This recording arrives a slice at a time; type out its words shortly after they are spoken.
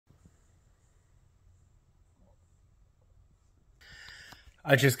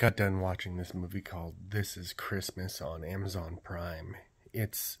I just got done watching this movie called This Is Christmas on Amazon Prime.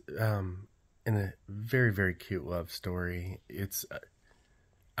 It's in a very, very cute love story. It's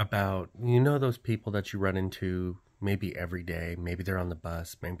about, those people that you run into maybe every day. Maybe they're on the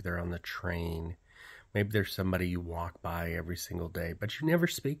bus, maybe they're on the train, maybe there's somebody you walk by every single day, but you never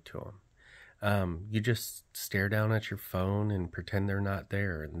speak to them. You just stare down at your phone and pretend they're not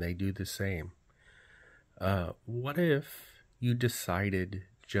there, and they do the same. What if you decided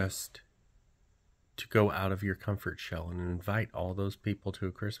just to go out of your comfort shell and invite all those people to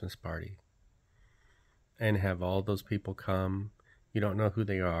a Christmas party and have all those people come? You don't know who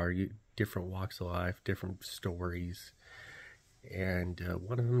they are, different walks of life, different stories, and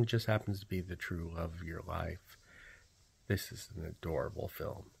one of them just happens to be the true love of your life. This is an adorable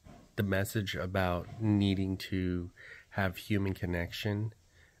film. The message about needing to have human connection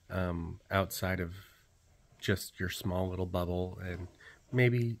outside of just your small little bubble, and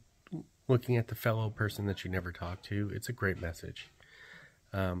maybe looking at the fellow person that you never talk to. It's a great message.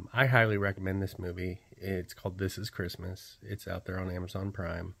 I highly recommend this movie. It's called This Is Christmas. It's out there on Amazon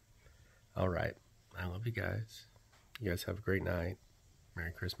Prime. All right. I love you guys. You guys have a great night.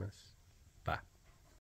 Merry Christmas. Bye.